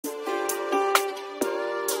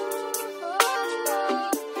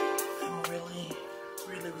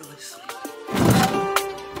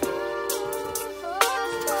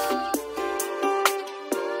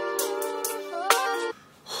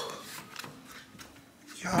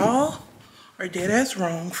Y'all are dead ass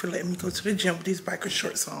wrong for letting me go to the gym with these biker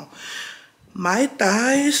shorts on. My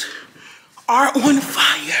thighs are on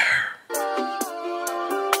fire.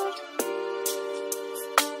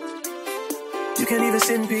 You can't even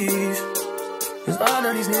sit in peace, cause all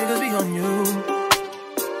of these niggas be on you.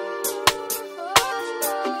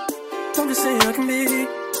 I'm just saying I can be,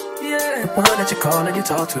 yeah, the one that you call and you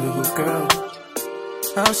talk to, girl.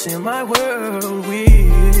 I'll share my world with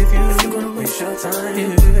you. If you're gonna waste your time,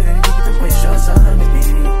 yeah, waste your time with me.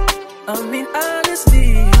 I mean,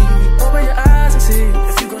 honestly, open your eyes and see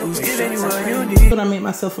if you're gonna waste your time. You need. But I made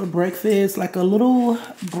myself for breakfast, like a little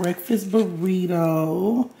breakfast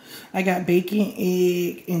burrito. I got bacon,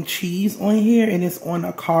 egg, and cheese on here, and it's on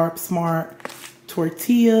a Carb Smart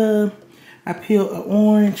tortilla. I peeled an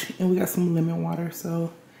orange, and we got some lemon water,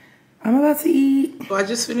 so I'm about to eat. So I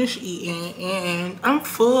just finished eating, and I'm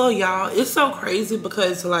full, y'all. It's so crazy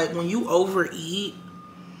because, like, when you overeat,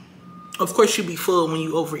 of course you be full when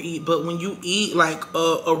you overeat, but when you eat, like,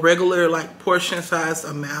 a regular, like, portion-sized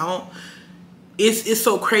amount, it's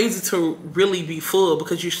so crazy to really be full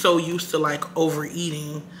because you're so used to, like,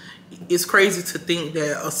 overeating. It's crazy to think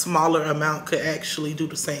that a smaller amount could actually do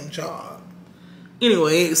the same job.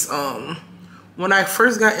 Anyways, when I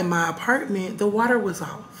first got in my apartment, the water was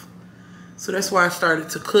off. So that's why I started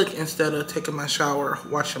to cook instead of taking my shower,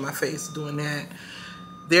 washing my face, doing that.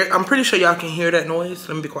 I'm pretty sure y'all can hear that noise.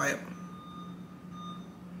 Let me be quiet.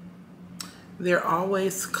 They're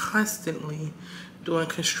always constantly doing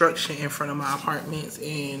construction in front of my apartments,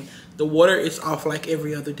 and the water is off like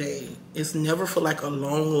every other day. It's never for like a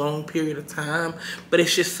long period of time, but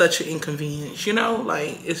it's just such an inconvenience, you know?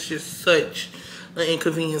 Like, it's just such an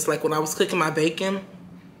inconvenience. Like, when I was cooking my bacon,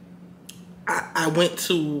 I went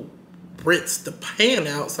to rinse the pan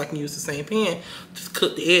out so I can use the same pan, just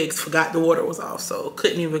cook the eggs, forgot the water was off, so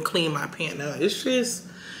couldn't even clean my pan out. It's just,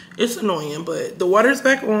 it's annoying, but the water's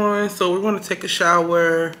back on, so we're gonna take a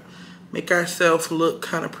shower, make ourselves look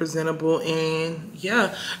kind of presentable, and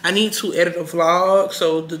yeah, I need to edit a vlog.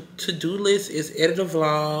 So the to-do list is edit a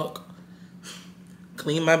vlog,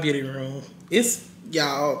 clean my beauty room. It's,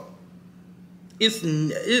 y'all,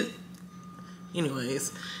 anyways,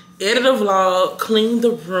 edit a vlog, clean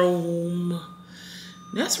the room.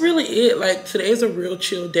 That's really it. Like, today's a real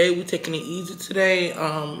chill day. We're taking it easy today.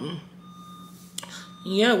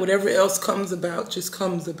 Yeah, whatever else comes about just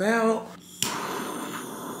comes about.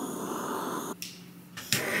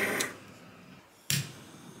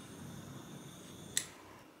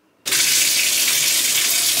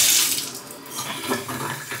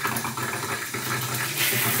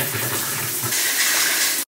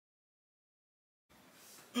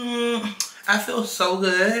 I feel so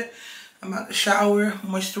good. I'm about to shower,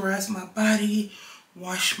 moisturize my body,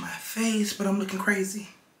 wash my face, but I'm looking crazy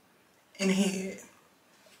in the head.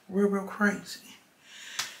 Real crazy.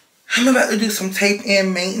 I'm about to do some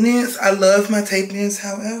tape-in maintenance. I love my tape-ins,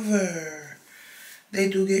 however, they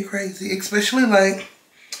do get crazy, especially like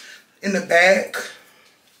in the back.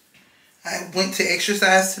 I went to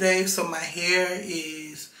exercise today, so my hair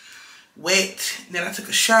is wet. Then I took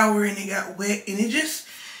a shower and it got wet, and it just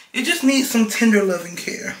needs some tender loving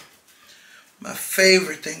care. My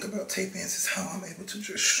favorite thing about tape-ins is how I'm able to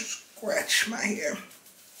just scratch my hair.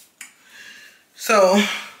 So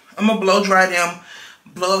I'm gonna blow dry out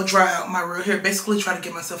my real hair. Basically try to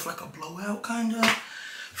get myself like a blowout kind of.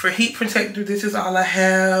 For heat protector, this is all I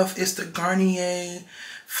have. It's the Garnier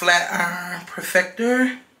Flat Iron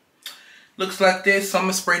Perfector. Looks like this. So I'm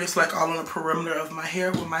gonna spray this like all on the perimeter of my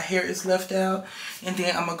hair where my hair is left out. And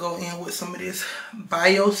then I'm gonna go in with some of this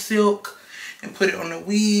Bio Silk and put it on the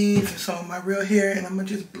weave and some of my real hair, and I'm gonna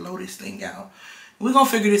just blow this thing out. We're gonna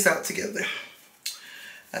figure this out together.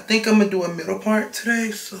 I think I'm gonna do a middle part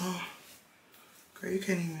today, so girl, you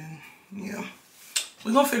can't even, yeah.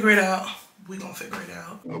 We're gonna figure it out. We gonna figure it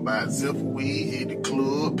out. About zip weed, hit the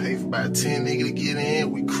club, pay for about 10 niggas to get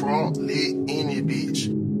in. We crunk, lit, any bitch.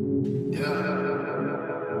 Yeah.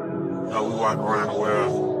 Oh, we walk around the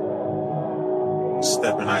world,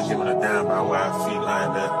 stepping out, giving a damn about where our feet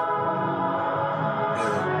lined up.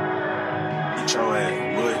 Yeah. Eat your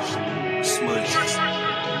ass, bush, smush.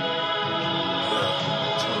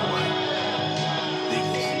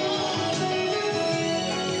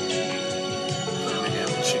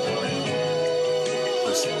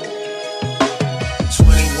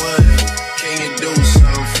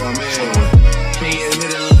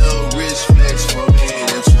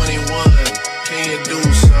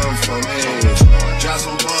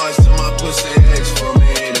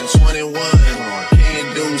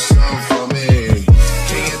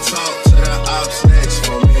 Can you talk to the ops next?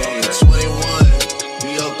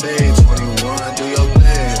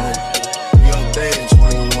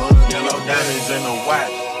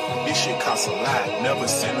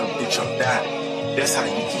 that's how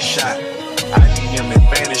you get shot. I DM in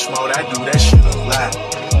vanish mode, I do that shit a lot.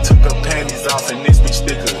 Took her panties off and this bitch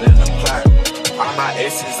thicker than a plot. All my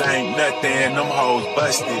exes ain't nothing, them hoes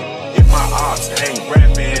busted. If my ops ain't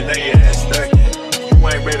rapping, they ass ducking. You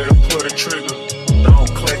ain't ready to pull the trigger, don't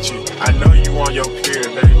clutch it. I know you on your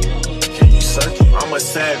period, baby. Can you suck it? I'm a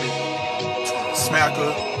savage.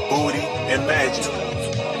 Smacker, booty, and magic.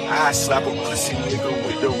 I slap a pussy nigga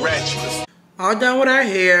with the ratchets. All done with our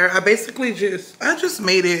hair. I basically just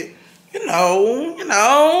made it, you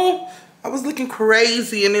know. I was looking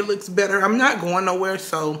crazy and it looks better. I'm not going nowhere,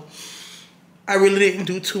 so I really didn't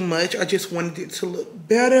do too much. I just wanted it to look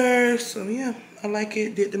better. So yeah, I like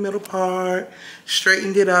it. Did the middle part,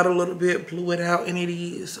 straightened it out a little bit, blew it out, and it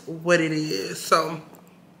is what it is. So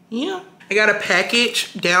yeah. I got a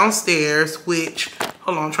package downstairs, which,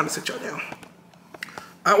 hold on, I'm trying to sit y'all down.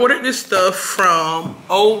 I ordered this stuff from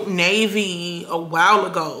Old Navy a while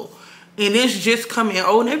ago, and it's just coming.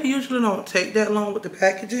 Old Navy usually don't take that long with the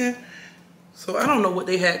packaging, so I don't know what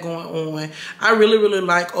they had going on. I really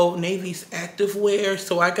like Old Navy's activewear,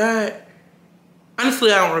 so I got,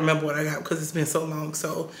 honestly, I don't remember what I got because it's been so long.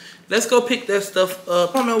 So let's go pick that stuff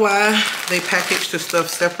up. I don't know why they packaged the stuff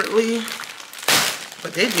separately,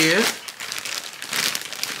 but they did.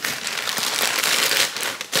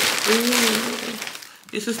 Ooh.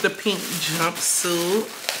 This is the pink jumpsuit.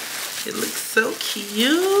 It looks so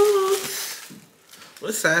cute.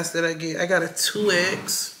 What size did I get? I got a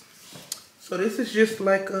 2X. So this is just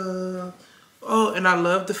like a, oh, and I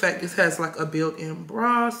love the fact this has like a built-in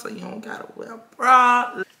bra, so you don't gotta wear a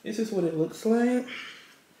bra. This is what it looks like.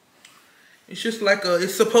 It's just like a,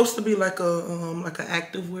 it's supposed to be like an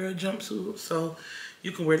activewear jumpsuit, so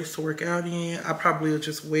you can wear this to work out in. I probably will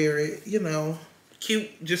just wear it, you know,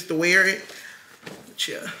 cute just to wear it. But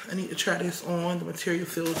yeah, I need to try this on. The material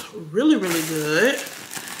feels really good.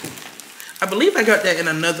 I believe I got that in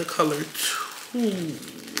another color too.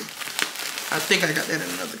 I think I got that in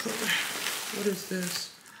another color. What is this?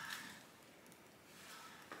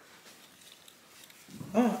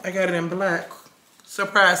 Oh, I got it in black.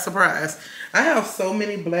 Surprise, surprise. I have so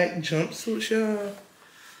many black jumpsuits, y'all.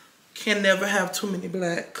 Can never have too many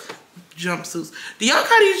black jumpsuits. Do y'all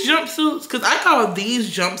call these jumpsuits? Because I call these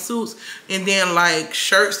jumpsuits, and then like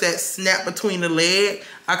shirts that snap between the leg,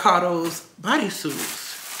 I call those bodysuits.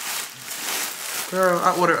 Girl,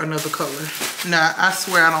 I ordered another color. Nah, I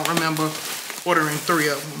swear I don't remember ordering 3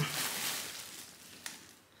 of them.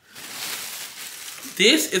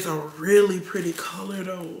 This is a really pretty color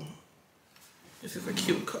though. This is a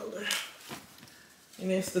cute color.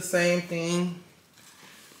 And it's the same thing.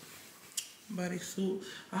 Bodysuit.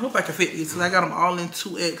 I hope I can fit these because I got them all in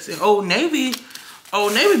 2X. And Old Navy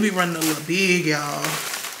be running a little big, y'all.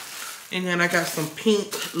 And then I got some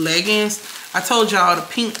pink leggings. I told y'all the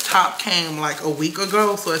pink top came like a week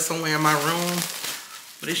ago, so it's somewhere in my room.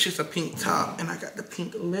 But it's just a pink top, and I got the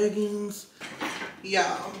pink leggings.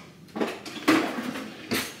 Y'all,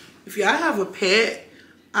 if y'all have a pet,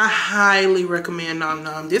 I highly recommend Nom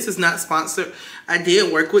Nom. This is not sponsored. I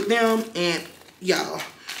did work with them, and y'all,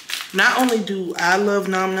 not only do I love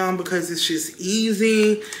Nom Nom because it's just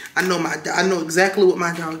easy. I know exactly what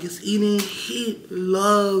my dog is eating. He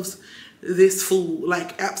loves this food,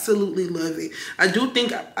 like absolutely love it. I do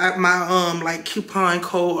think my like coupon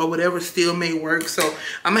code or whatever still may work, so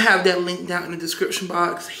I'm gonna have that link down in the description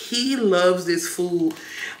box. He loves this food.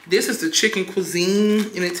 This is the chicken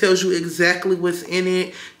cuisine, and it tells you exactly what's in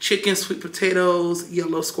it. Chicken, sweet potatoes,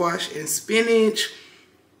 yellow squash, and spinach.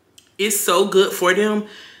 It's so good for them.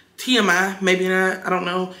 TMI, maybe not, I don't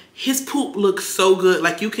know. His poop looks so good.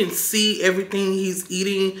 Like you can see everything he's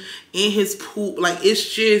eating in his poop. Like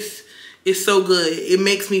it's so good. It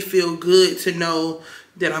makes me feel good to know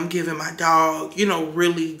that I'm giving my dog, you know,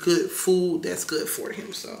 really good food that's good for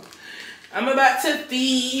him. So I'm about to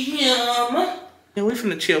feed him. And we're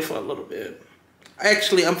finna chill for a little bit.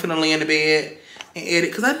 Actually, I'm finna lay in the bed and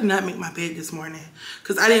edit because I did not make my bed this morning.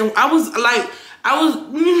 Because I was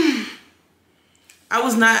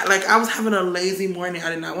having a lazy morning. I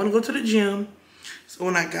did not want to go to the gym. So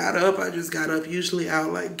when I got up, I just got up. Usually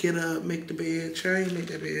I'll like get up, make the bed, try and make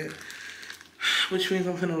that bed. Which means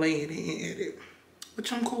I'm finna lay in it and edit.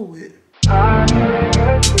 Which I'm cool with.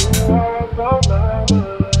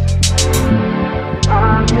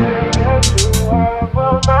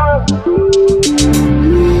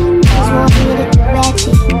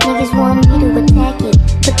 Niggas want me to attack it.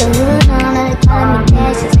 Put the hood on and the car me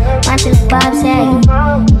passes. My till Bob sagging.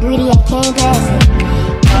 Greedy, I can't pass it.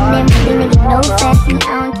 Them niggas no fashion, I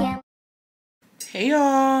don't care. Hey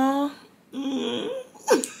y'all.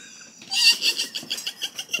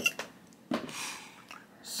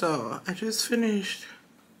 So I just finished.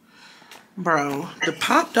 Bro, the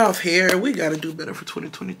popped off hair, we gotta do better for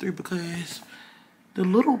 2023 because the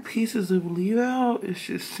little pieces of leave out is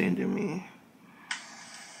just sending me.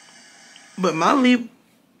 But my leave,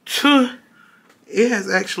 it has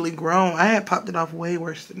actually grown. I had popped it off way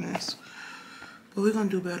worse than this. But we're gonna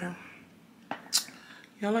do better.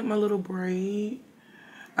 Y'all like my little braid?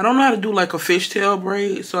 I don't know how to do like a fishtail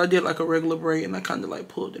braid, so I did like a regular braid and I kind of like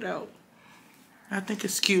pulled it out. I think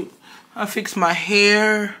it's cute. I fixed my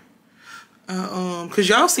hair. Cause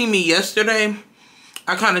y'all seen me yesterday.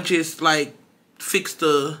 I kind of just like fixed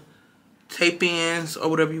the tape ends or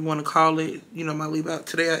whatever you want to call it. You know, my leave out.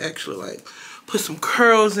 Today I actually like put some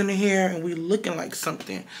curls in the hair and we looking like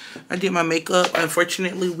something. I did my makeup.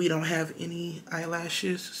 Unfortunately, we don't have any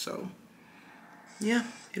eyelashes. So yeah,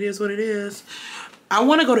 it is what it is. I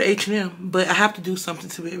want to go to H&M, but I have to do something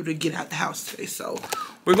to be able to get out the house today. So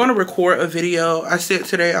we're going to record a video. I said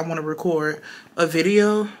today I want to record a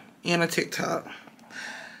video and a TikTok.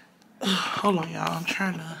 Hold on, y'all. I'm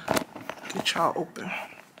trying to get y'all open.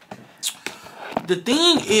 The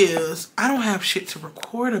thing is, I don't have shit to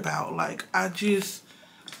record about. Like, I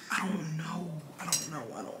don't know.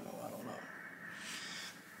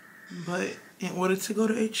 But in order to go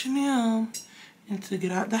to H&M and to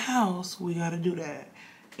get out the house, we gotta do that.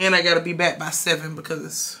 And I gotta be back by 7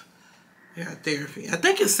 because I got therapy. I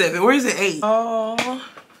think it's 7. Where is it? 8? Oh,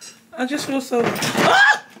 I just feel so...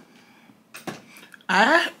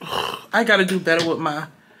 Ah! I gotta do better with my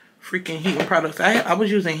freaking heating products. I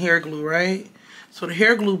was using hair glue, right? So the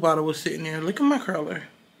hair glue bottle was sitting there. Look at my curler.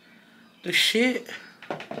 The shit.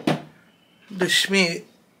 The schmidt.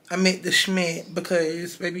 I meant the schmidt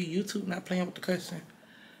because baby YouTube not playing with the cussing.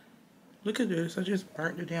 Look at this. I just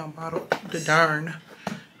burnt the damn bottle. The darn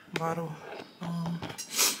bottle.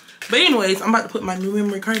 But anyways, I'm about to put my new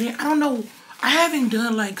memory card in. I don't know. I haven't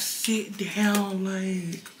done like sit down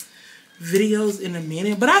like videos in a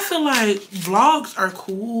minute, but I feel like vlogs are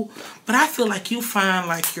cool, but I feel like you find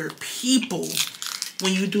like your people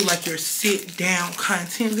when you do like your sit down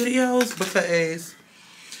content videos, because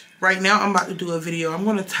right now I'm about to do a video. I'm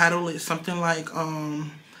going to title it something like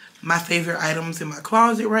my favorite items in my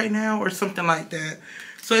closet right now or something like that.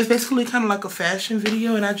 So it's basically kind of like a fashion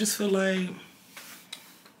video, and I just feel like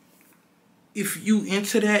if you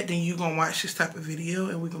into that, then you're going to watch this type of video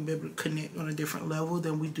and we're going to be able to connect on a different level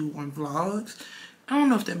than we do on vlogs. I don't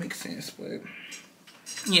know if that makes sense, but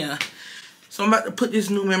yeah. So I'm about to put this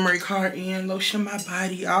new memory card in, lotion my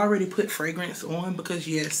body. I already put fragrance on because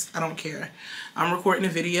yes, I don't care. I'm recording a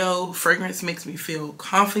video. Fragrance makes me feel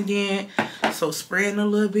confident. So spraying a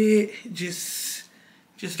little bit just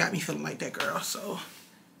got me feeling like that girl. So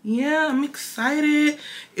yeah, I'm excited.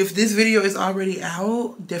 If this video is already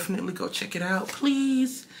out, definitely go check it out,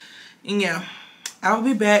 please. And yeah, I'll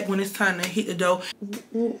be back when it's time to hit the dough.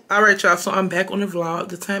 All right, y'all, so I'm back on the vlog.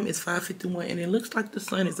 The time is 5:51 and it looks like the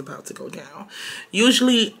sun is about to go down.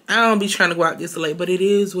 Usually I don't be trying to go out this late, but it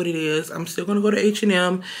is what it is. I'm still gonna go to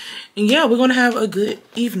H&M, and yeah, we're gonna have a good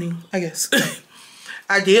evening, I guess.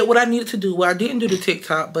 I did what I needed to do. Well, I didn't do the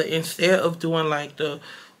TikTok, but instead of doing like the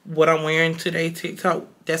what I'm wearing today TikTok,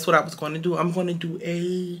 that's what I was going to do. I'm going to do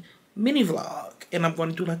a mini vlog and I'm going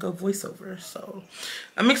to do like a voiceover. So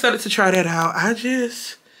I'm excited to try that out. I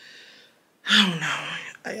don't know.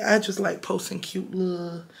 I just like posting cute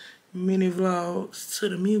little mini vlogs to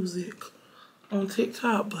the music on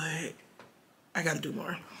TikTok, but I got to do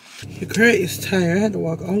more. The girl is tired. I had to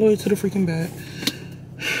walk all the way to the freaking back.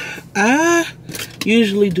 I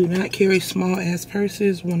usually do not carry small ass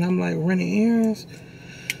purses when I'm like running errands.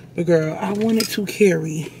 But girl, I wanted to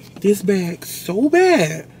carry this bag so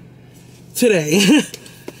bad today.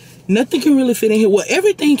 Nothing can really fit in here. Well,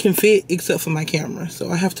 everything can fit except for my camera. So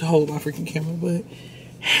I have to hold my freaking camera. But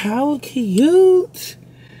how cute.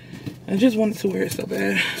 I just wanted to wear it so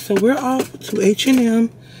bad. So we're off to H&M.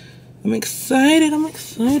 I'm excited. I'm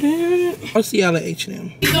excited. I'll see y'all at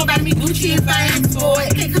H&M. You gon' buy me Gucci if I ask for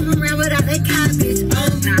it. Can't come around without that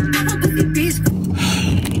bitch.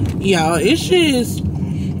 Y'all,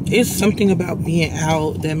 it's something about being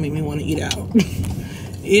out that made me want to eat out.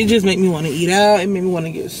 It just made me want to eat out. It made me want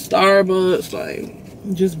to get Starbucks. Like,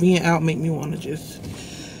 just being out made me want to just...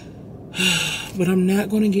 But I'm not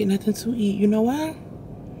going to get nothing to eat. You know why?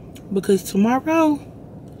 Because tomorrow,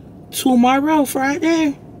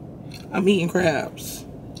 Friday, I'm eating crabs.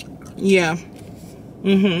 Yeah. So I'm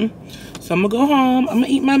going to go home. I'm going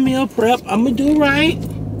to eat my meal prep. I'm going to do right.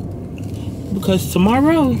 Because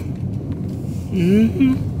tomorrow,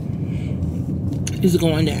 is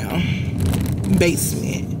going down.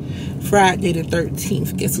 Basement. Friday the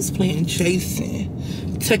 13th. Guess who's playing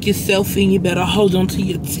Jason? tuck yourself in. You better hold on to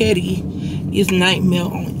your teddy. It's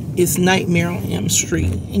Nightmare on M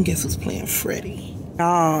Street. And guess who's playing Freddy?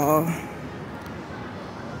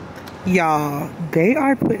 Y'all, they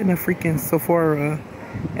are putting a freaking Sephora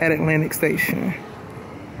at Atlantic Station.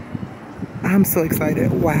 I'm so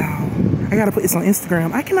excited. Wow. I gotta put this on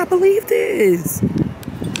Instagram. I cannot believe this.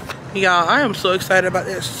 Y'all, I am so excited about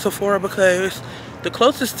this Sephora because the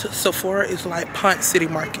closest to Sephora is like Ponce City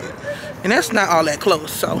Market. And that's not all that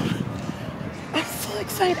close, so I'm so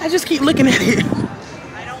excited. I just keep looking at it.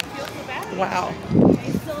 I don't feel so bad. Wow.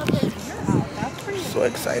 I still have those ear out. That's pretty So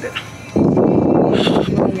excited. I'm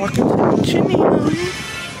gonna walk into IAMCHELSIEJANEA.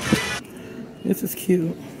 This is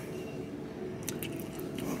cute.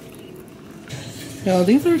 Yo,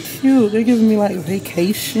 these are cute. They're giving me like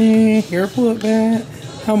vacation hair pull back.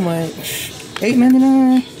 How much?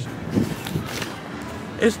 $8.99.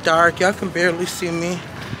 It's dark. Y'all can barely see me.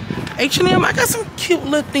 H&M, I got some cute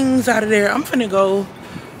little things out of there. I'm finna go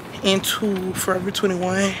into Forever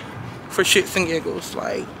 21 for shits and giggles.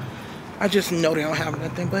 Like, I just know they don't have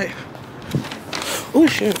nothing, but oh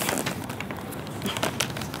shit.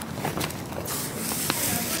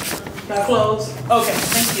 Got clothes? Okay,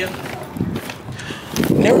 thank you.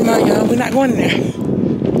 Never mind, y'all. We're not going in there.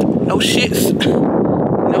 No shits.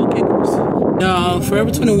 No giggles. Y'all,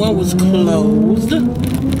 Forever 21 was closed.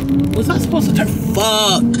 Was I supposed to turn?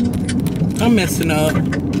 Fuck. I'm messing up.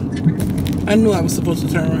 I knew I was supposed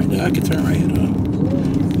to turn right there. I could turn right here though.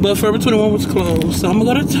 But Forever 21 was closed. So I'm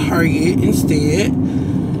gonna go to Target instead.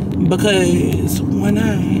 Because why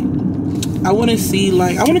not? I wanna see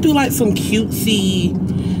like, I wanna do like some cutesy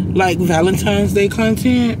like Valentine's Day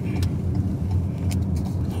content.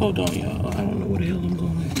 Hold on, y'all. I don't know where the hell I'm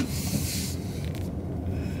going.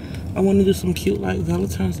 I want to do some cute, like,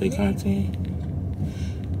 Valentine's Day content.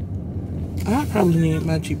 I probably need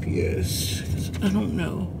my GPS. I don't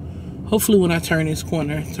know. Hopefully when I turn this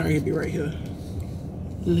corner, Target will be right here.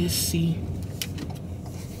 Let's see.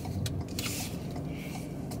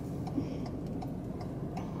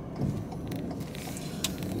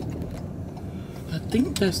 I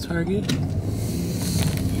think that's Target.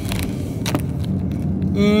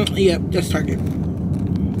 Yep, that's Target.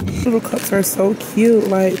 Little cups are so cute,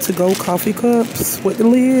 like to-go coffee cups with the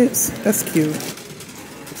lids. That's cute.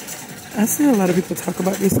 I see a lot of people talk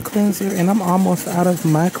about this cleanser, and I'm almost out of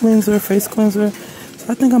my cleanser, face cleanser.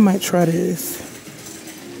 So I think I might try this.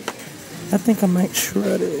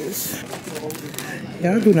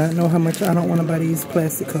 Y'all do not know how much I don't want to buy these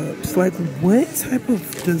plastic cups. Like, what type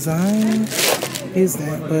of design is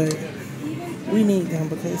that? But we need them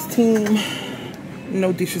because team,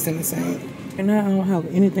 no dishes in the sink. And now I don't have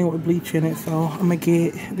anything with bleach in it, so I'm gonna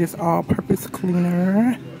get this all-purpose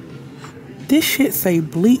cleaner. This shit say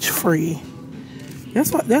bleach free.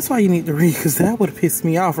 That's why you need to read, because that would have pissed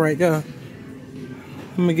me off right there.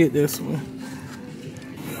 I'm gonna get this one.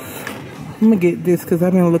 I'm gonna get this because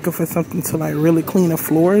I've been looking for something to like really clean the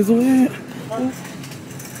floors with.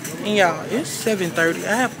 And y'all, it's 7:30.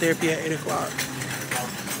 I have therapy at 8 o'clock.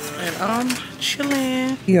 And I'm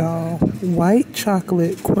chilling. Y'all, white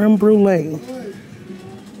chocolate creme brulee.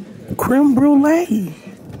 Creme brulee.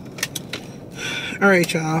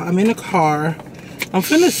 Alright, y'all. I'm in the car. I'm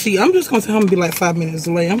finna see. I'm just gonna tell him to be like 5 minutes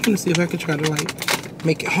late. I'm finna see if I can try to like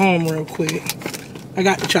make it home real quick. I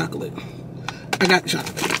got the chocolate. We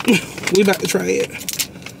about to try it.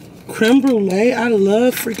 Creme brulee. I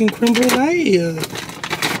love freaking creme brulee.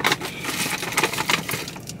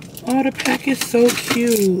 Oh, the pack is so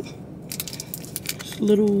cute. This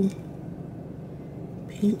little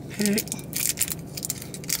pink pack.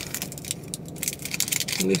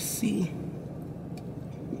 Let's see.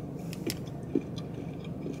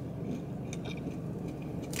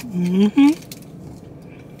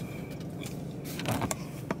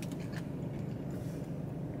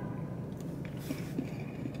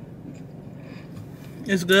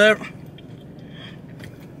 It's good.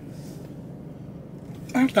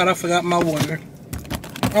 I thought I forgot my water.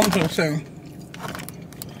 I was gonna say.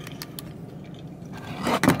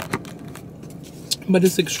 But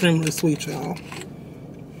it's extremely sweet, y'all.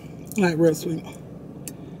 Like, real sweet.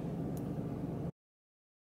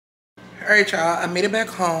 Alright, y'all. I made it back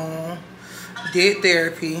home. Did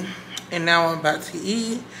therapy. And now I'm about to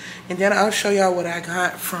eat. And then I'll show y'all what I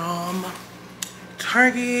got from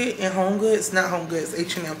Target and Home Goods. Not Home Goods,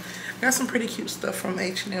 H&M. Got some pretty cute stuff from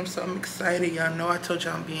H&M, so I'm excited. Y'all know I told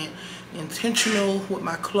y'all I'm being intentional with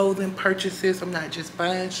my clothing purchases. I'm not just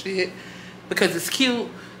buying shit because it's cute.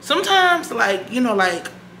 Sometimes, like, you know, like,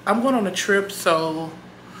 I'm going on a trip, so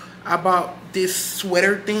I bought this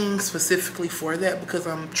sweater thing specifically for that because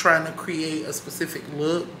I'm trying to create a specific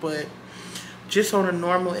look. But just on a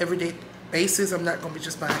normal everyday basis. I'm not gonna be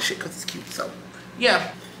just buying shit because it's cute. So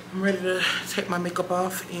yeah, I'm ready to take my makeup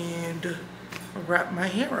off and wrap my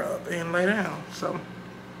hair up and lay down. So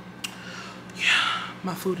yeah,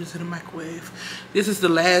 my food is in the microwave. This is the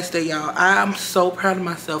last day, y'all. I'm so proud of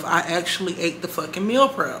myself. I actually ate the fucking meal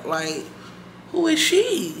prep. Like, who is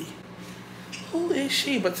she? Who is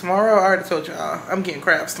she? But tomorrow, I already told y'all, I'm getting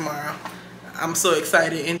crabs tomorrow. I'm so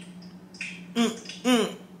excited. And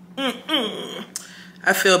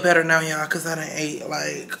I feel better now, y'all, because I done ate.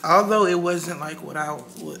 Like, although it wasn't like what I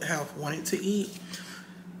would have wanted to eat,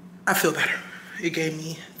 I feel better. It gave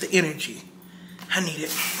me the energy I needed.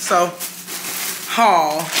 So,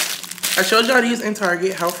 haul. I showed y'all these in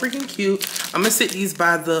Target. How freaking cute. I'm gonna sit these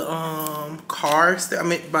by the cars. I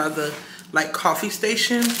meant by the like coffee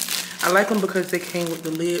station. I like them because they came with the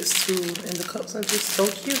lids too, and the cups are just so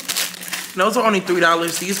cute. And those are only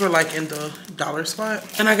 $3. These were like in the dollar spot.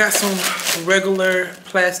 And I got some regular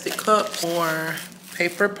plastic cups or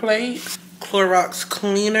paper plates. Clorox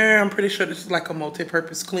cleaner. I'm pretty sure this is like a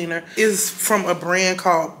multi-purpose cleaner. It's from a brand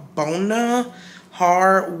called Bona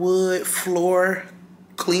Hardwood Floor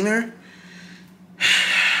Cleaner.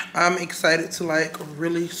 I'm excited to like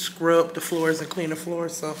really scrub the floors and clean the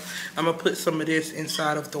floors. So I'm gonna put some of this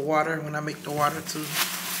inside of the water when I make the water to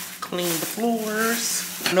clean the floors.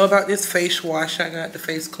 I know about this face wash. I got the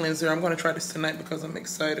face cleanser. I'm gonna try this tonight because I'm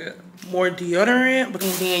excited. More deodorant. But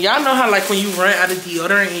then y'all know how like when you run out of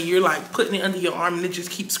deodorant and you're like putting it under your arm and it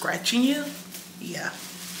just keeps scratching you? Yeah,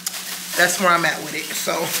 that's where I'm at with it.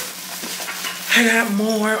 So I got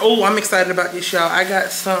more. Oh, I'm excited about this, y'all. I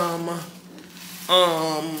got some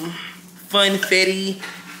funfetti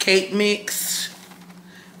cake mix.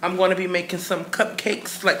 I'm going to be making some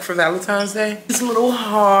cupcakes like for Valentine's Day. These little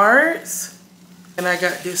hearts. And I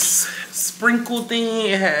got this sprinkle thing.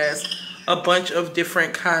 It has a bunch of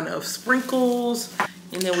different kind of sprinkles.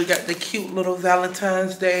 And then we got the cute little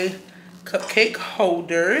Valentine's Day cupcake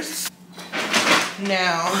holders.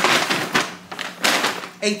 Now,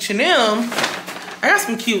 H&M, I got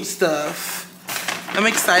some cute stuff. I'm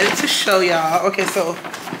excited to show y'all. Okay, so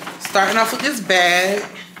starting off with this bag.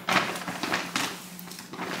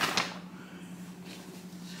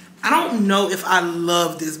 I don't know if I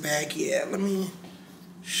love this bag yet. Let me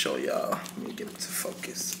show y'all. Let me get it to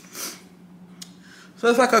focus. So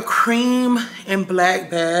it's like a cream and black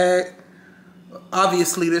bag.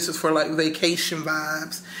 Obviously, this is for like vacation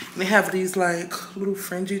vibes. And they have these like little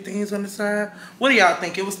fringy things on the side. What do y'all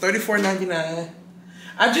think? It was $34.99.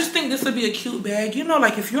 I just think this would be a cute bag. You know,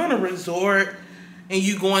 like if you're on a resort and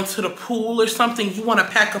you going to the pool or something, you want to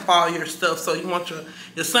pack up all your stuff. So you want your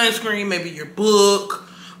sunscreen, maybe your book,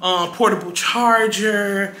 portable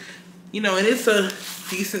charger, you know, and it's a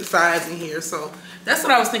decent size in here. So that's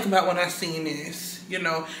what I was thinking about when I seen this, you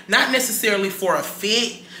know, not necessarily for a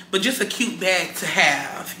fit, but just a cute bag to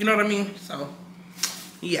have, you know what I mean? So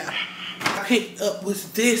yeah, I picked up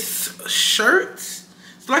with this shirt.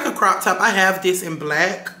 It's like a crop top. I have this in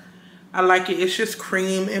black. I like it. It's just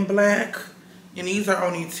cream and black, and these are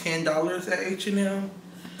only $10 at H&M.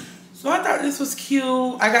 So I thought this was cute.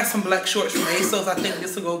 I got some black shorts from ASOS. I think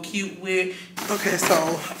this will go cute with. Okay,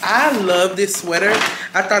 so I love this sweater.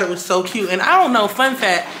 I thought it was so cute. And I don't know, fun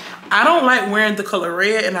fact, I don't like wearing the color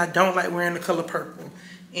red and I don't like wearing the color purple.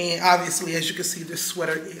 And obviously, as you can see, this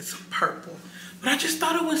sweater is purple. But I just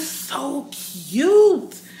thought it was so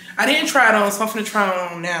cute. I didn't try it on, so I'm gonna try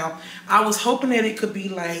it on now. I was hoping that it could be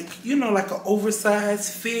like, you know, like an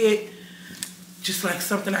oversized fit. Just like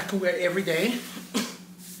something I can wear every day.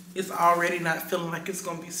 It's already not feeling like it's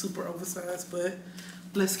gonna be super oversized, but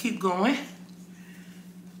let's keep going.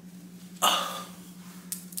 Oh.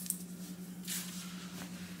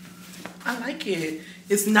 I like it.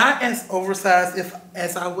 It's not as oversized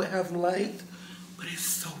as I would have liked, but it's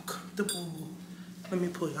so comfortable. Let me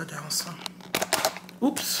pull y'all down some.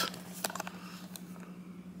 Oops.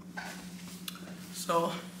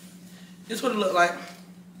 So, this is what it looked like.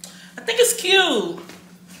 I think it's cute.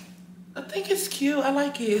 I think it's cute. I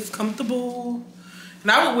like it. It's comfortable.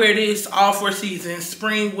 And I would wear this all 4 seasons.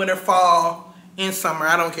 Spring, winter, fall, and summer.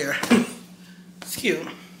 I don't care. It's cute.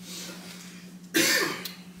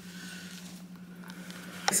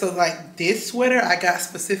 So like this sweater I got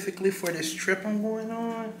specifically for this trip I'm going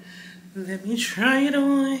on. Let me try it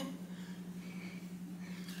on.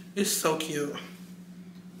 It's so cute.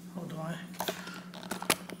 Hold on.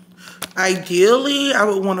 Ideally, I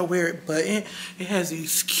would want to wear it button. It has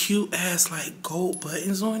these cute ass like gold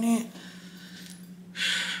buttons on it.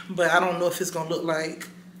 But I don't know if it's gonna look like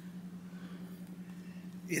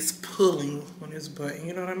it's pulling on this button,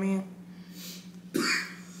 you know what I mean?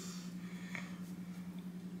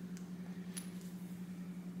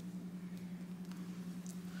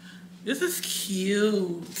 This is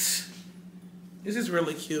cute. This is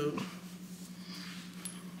really cute.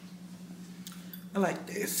 I like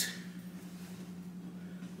this.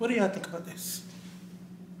 What do y'all think about this?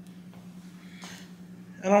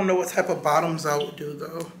 I don't know what type of bottoms I would do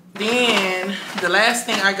though. Then the last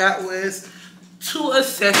thing I got was 2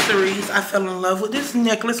 accessories. I fell in love with this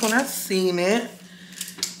necklace when I seen it.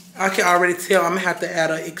 I can already tell I'm gonna have to add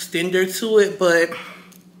an extender to it, but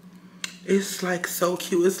it's like so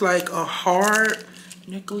cute. It's like a hard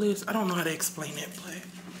necklace. I don't know how to explain it, but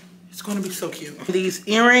it's gonna be so cute. These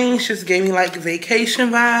earrings just gave me like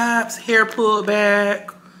vacation vibes. Hair pulled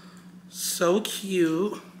back. So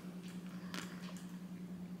cute.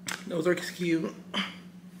 Those are cute.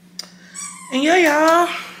 And yeah, y'all.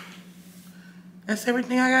 That's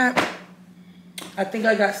everything I got. I think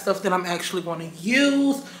I got stuff that I'm actually gonna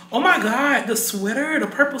use. Oh my God, the sweater, the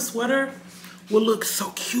purple sweater will look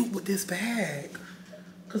so cute with this bag.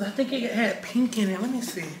 Cause I think it had pink in it. Let me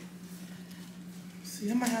see.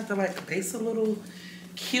 See, I might have to like base a little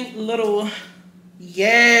cute little,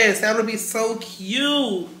 yes, that would be so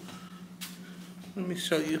cute. Let me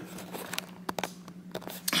show you.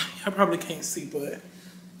 I probably can't see, but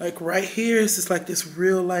like right here, it's just like this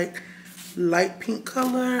real like light pink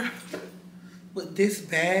color with this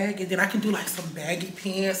bag. And then I can do like some baggy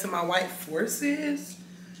pants and my white forces.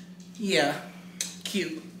 Yeah,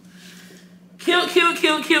 cute. Cute, cute,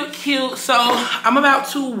 cute, cute, cute. So I'm about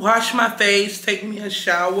to wash my face, take me a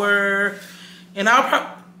shower, and I'll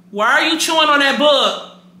probably, why are you chewing on that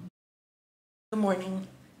book? Good morning.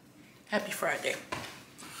 Happy Friday.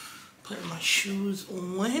 Putting my shoes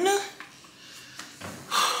on.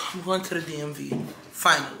 I'm going to the DMV,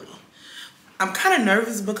 finally. I'm kind of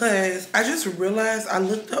nervous because I just realized I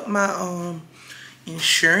looked up my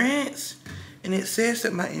insurance and it says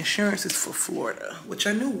that my insurance is for Florida, which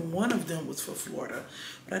I knew one of them was for Florida,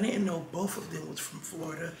 but I didn't know both of them was from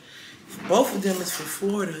Florida. If both of them is for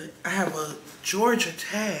Florida, I have a Georgia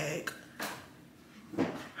tag.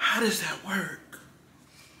 How does that work?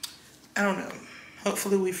 I don't know.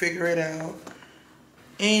 Hopefully we figure it out.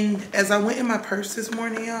 And as I went in my purse this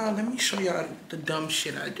morning, y'all, let me show y'all the dumb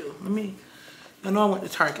shit I do. I know I went to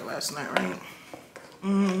Target last night, right?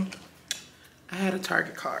 I had a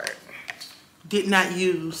Target card. Did not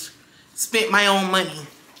use. Spent my own money.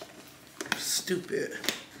 Stupid.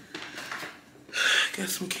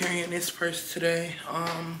 Guess I'm carrying this purse today.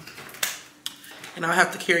 And I'll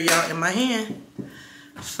have to carry y'all in my hand.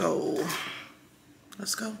 So,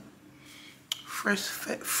 let's go.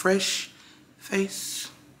 Fresh face.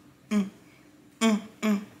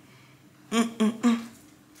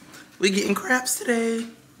 We getting crabs today.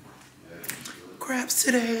 Crabs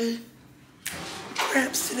today.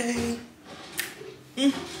 Crabs today.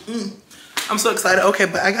 I'm so excited. Okay,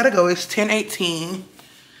 but I gotta go. It's 10:18.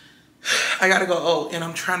 I gotta go. Oh, and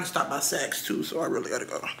I'm trying to stop by Saks too, so I really gotta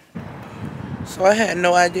go. So I had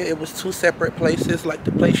no idea it was 2 separate places. Like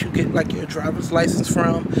the place you get like your driver's license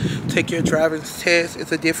from, take your driver's test,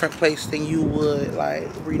 it's a different place than you would like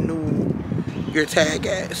renew your tag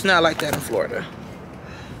at. It's not like that in Florida.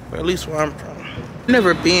 Or at least where I'm from.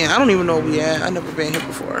 Never been. I don't even know where we at. I've never been here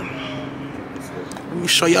before. Let me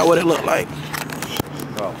show y'all what it looked like.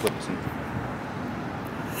 Oh, flip it.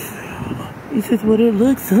 This is what it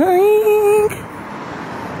looks like.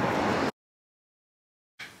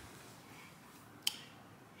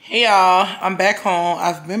 Hey y'all, I'm back home.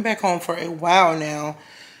 I've been back home for a while now.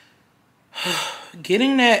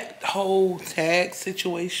 Getting that whole tag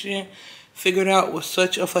situation figured out was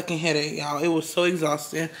such a fucking headache, y'all. It was so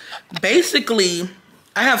exhausting. Basically,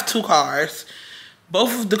 I have 2 cars.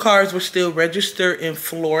 Both of the cars were still registered in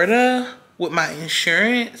Florida with my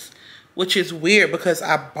insurance, which is weird because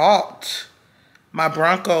I bought my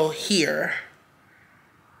Bronco here.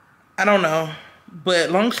 I don't know, but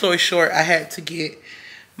long story short, I had to get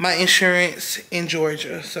my insurance in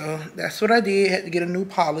Georgia. So that's what I did. Had to get a new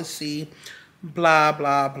policy, blah,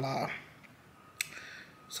 blah, blah.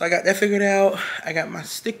 So I got that figured out. I got my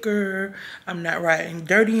sticker. I'm not riding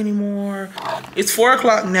dirty anymore. It's 4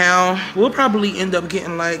 o'clock now. We'll probably end up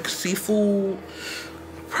getting like seafood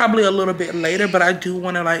probably a little bit later, but I do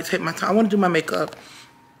want to like take my time. I want to do my makeup.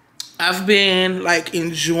 I've been like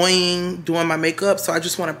enjoying doing my makeup, so I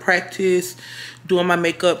just want to practice doing my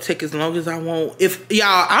makeup, take as long as I want. If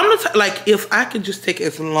y'all, I'm like, if I could just take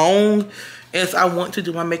as long as I want to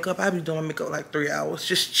do my makeup, I'd be doing my makeup like 3 hours,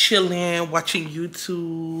 just chilling, watching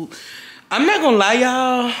YouTube. I'm not gonna lie,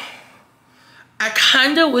 y'all. I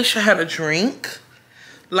kind of wish I had a drink.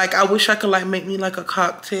 Like, I wish I could like make me like a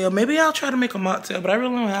cocktail. Maybe I'll try to make a mocktail, but I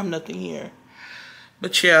really don't have nothing here.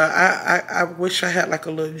 But yeah, I wish I had like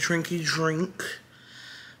a little drinky drink.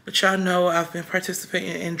 But y'all know I've been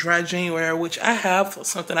participating in Dry January, which I have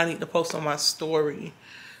something I need to post on my story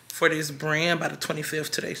for this brand by the 25th.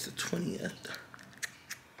 Today's the 20th.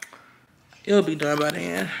 It'll be done by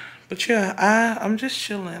then. But yeah, I'm just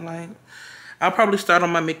chilling. Like, I'll probably start on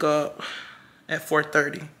my makeup at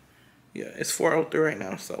 4:30. Yeah, it's 4:03 right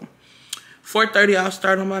now, so 4:30 I'll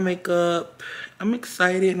start on my makeup. I'm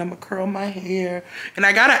excited, and I'm gonna curl my hair. And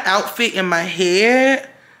I got an outfit in my head.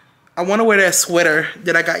 I want to wear that sweater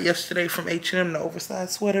that I got yesterday from H&M, the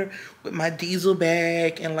oversized sweater with my diesel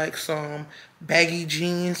bag and like some baggy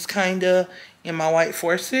jeans kinda in my white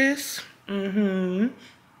forces.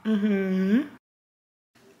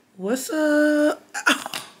 What's up? Oh,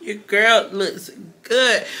 your girl looks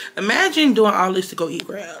good. Imagine doing all this to go eat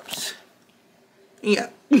Grabs.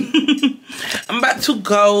 Yeah. I'm about to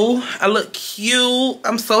go. I look cute.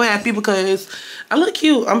 I'm so happy because I look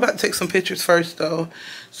cute. I'm about to take some pictures first though.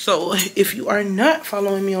 So if you are not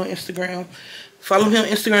following me on Instagram, follow me on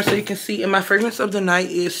Instagram so you can see. And my fragrance of the night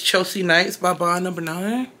is Chelsea Nights by Bond No.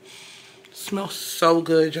 9. Smells so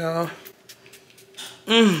good, y'all.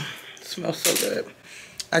 Smells so good.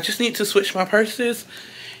 I just need to switch my purses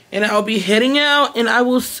and I'll be heading out, and I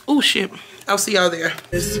will, oh shit, I'll see y'all there.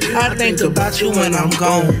 I think about you when I'm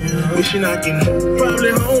gone. Wishing I can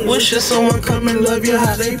probably home. Wishing someone come and love you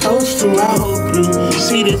how they supposed to. I hope you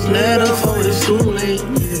see this letter before it's too late.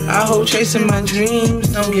 I hope chasing my dreams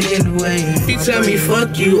don't get in the way. You tell me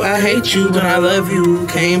fuck you, I hate you, but I love you,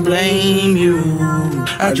 can't blame you.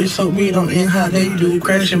 I just hope we don't end how they do,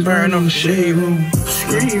 crash and burn on the shade room.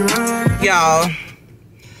 Y'all,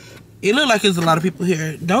 it look like there's a lot of people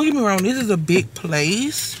here. Don't get me wrong, this is a big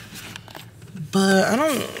place, but I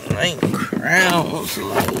don't like crowds.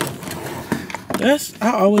 Like,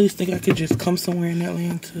 I always think I could just come somewhere in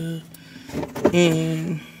Atlanta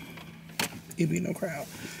and it'd be no crowd.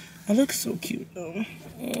 I look so cute though.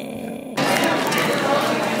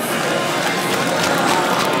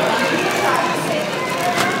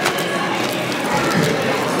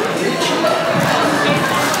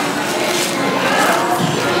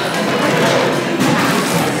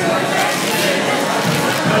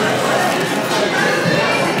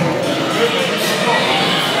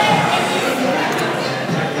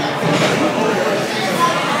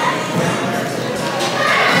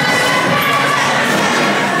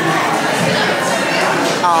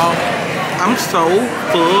 I'm so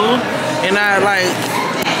full, and I like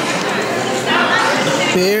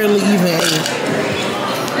barely even ate.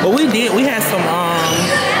 But we had some,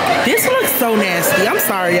 this looks so nasty. I'm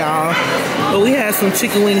sorry, y'all. But we had some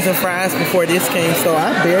chicken wings and fries before this came, so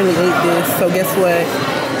I barely ate this. So guess what?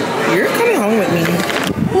 You're coming home with me.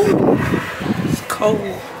 Ooh, it's cold,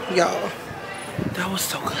 y'all. That was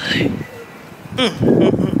so good.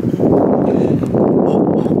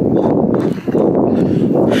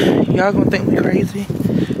 Y'all gonna think we crazy,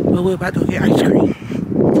 but we're about to get ice cream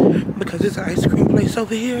because there's an ice cream place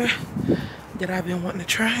over here that I've been wanting to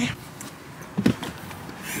try.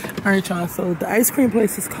 All right, y'all, so the ice cream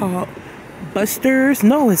place is called Buster's.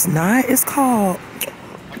 No, it's not. It's called,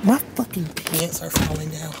 my fucking pants are falling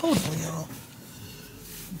down. Hold on, y'all.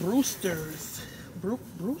 Brewster's.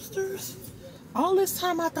 Brewster's? All this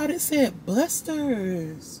time I thought it said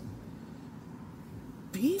Buster's.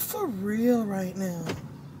 Be for real right now.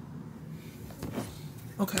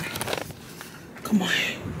 Okay, come on.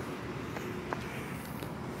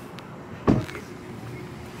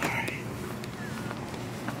 All right.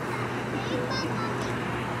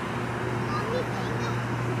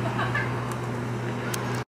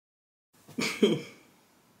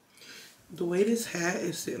 The way this hat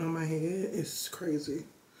is sitting on my head is crazy.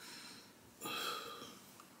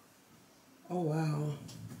 Oh wow.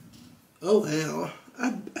 Oh wow.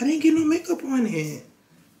 I didn't get no makeup on it.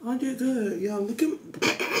 I did good. Y'all look at me.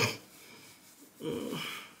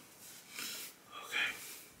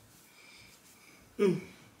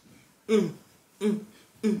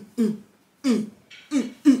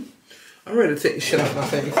 I'm ready to take the shit out of my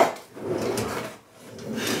face.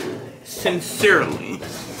 Sincerely.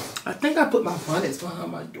 I think I put my bonnets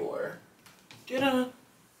behind my door. Did I?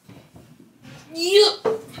 Yep.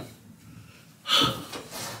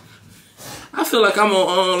 I feel like I'm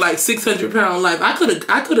on like 600-pound life. I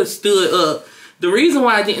could have stood up. The reason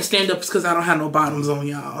why I didn't stand up is because I don't have no bottoms on,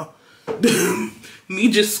 y'all.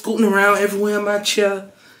 Me just scooting around everywhere in my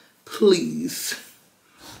chair. Please.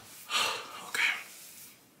 Okay.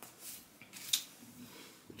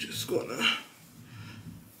 Just gonna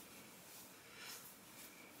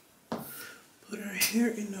put her hair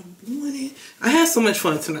in the morning. I had so much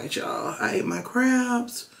fun tonight, y'all. I ate my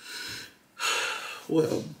crabs.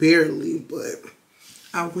 Well, barely, but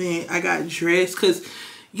I got dressed because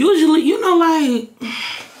usually, you know, like,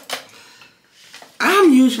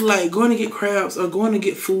 I'm usually like going to get crabs or going to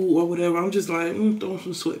get food or whatever. I'm just like, throw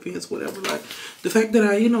some sweatpants, whatever. Like, the fact that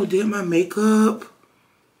I, you know, did my makeup,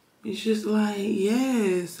 it's just like,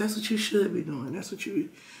 yes, that's what you should be doing. That's what you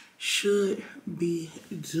should be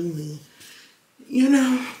doing, you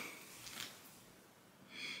know.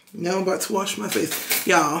 Now I'm about to wash my face.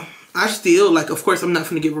 Y'all, I still, like, of course, I'm not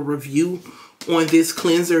going to give a review on this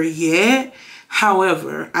cleanser yet.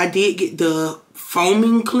 However, I did get the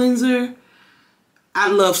foaming cleanser. I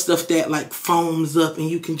love stuff that, like, foams up and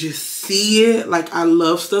you can just see it. Like, I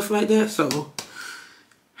love stuff like that. So,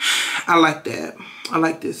 I like that. I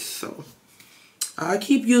like this. So, I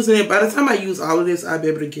keep using it. By the time I use all of this, I'll be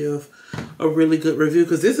able to give a really good review.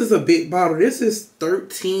 Because this is a big bottle. This is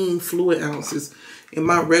 13 fluid ounces. And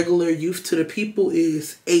my regular Youth to the People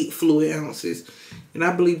is 8 fluid ounces. And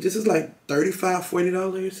I believe this is like $35,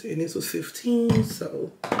 $40. And this was $15.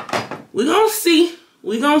 So, we're going to see.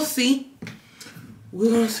 We're going to see. We're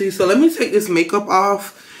gonna see. So let me take this makeup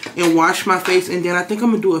off and wash my face, and then I think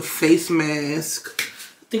I'm gonna do a face mask.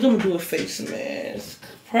 Probably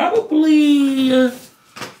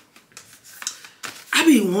I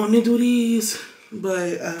be wanting to do these,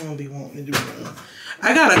 but I don't be wanting to do them.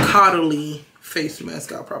 I got a Caudalie face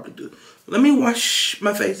mask I'll probably do. Let me wash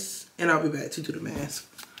my face and I'll be back to do the mask.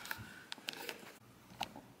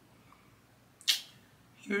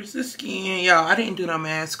 Here's the skin. Y'all, I didn't do the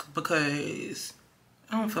mask because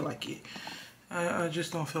I don't feel like it. I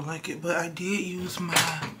just don't feel like it. But I did use my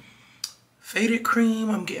faded cream.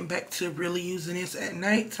 I'm getting back to really using this at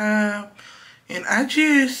nighttime. And I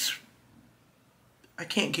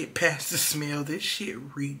can't get past the smell. This shit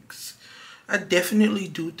reeks. I definitely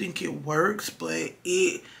do think it works, but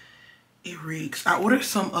it reeks. I ordered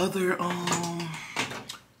some other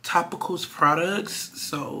topicals products.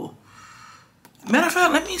 So, matter of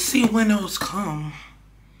fact, let me see when those come.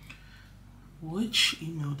 Which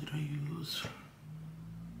email did I use?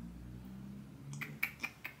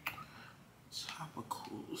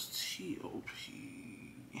 Topicals, TOP.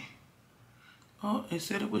 Oh, it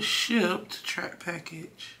said it was shipped. Track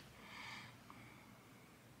package.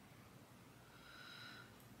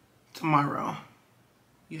 Tomorrow.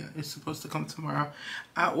 Yeah, it's supposed to come tomorrow.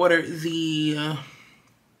 I ordered the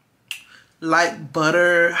light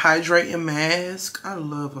butter hydrating mask. I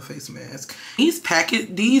love a face mask. These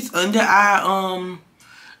under eye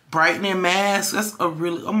brightening masks, that's a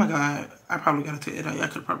really, oh my god, I probably gotta take it out. I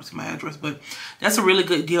could probably see my address, but that's a really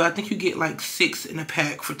good deal. I think you get like 6 in a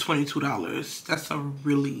pack for $22. That's a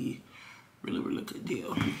really good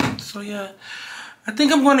deal. So yeah, I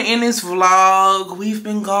think I'm gonna end this vlog. We've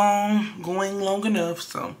been going long enough,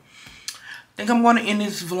 so I think I'm going to end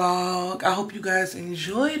this vlog. I hope you guys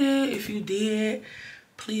enjoyed it. If you did,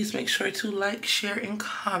 please make sure to like, share, and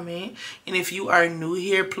comment. And if you are new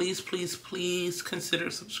here, please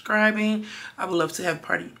consider subscribing. I would love to have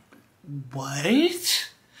I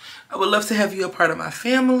would love to have you a part of my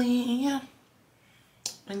family. And yeah.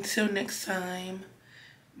 Until next time.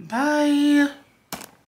 Bye.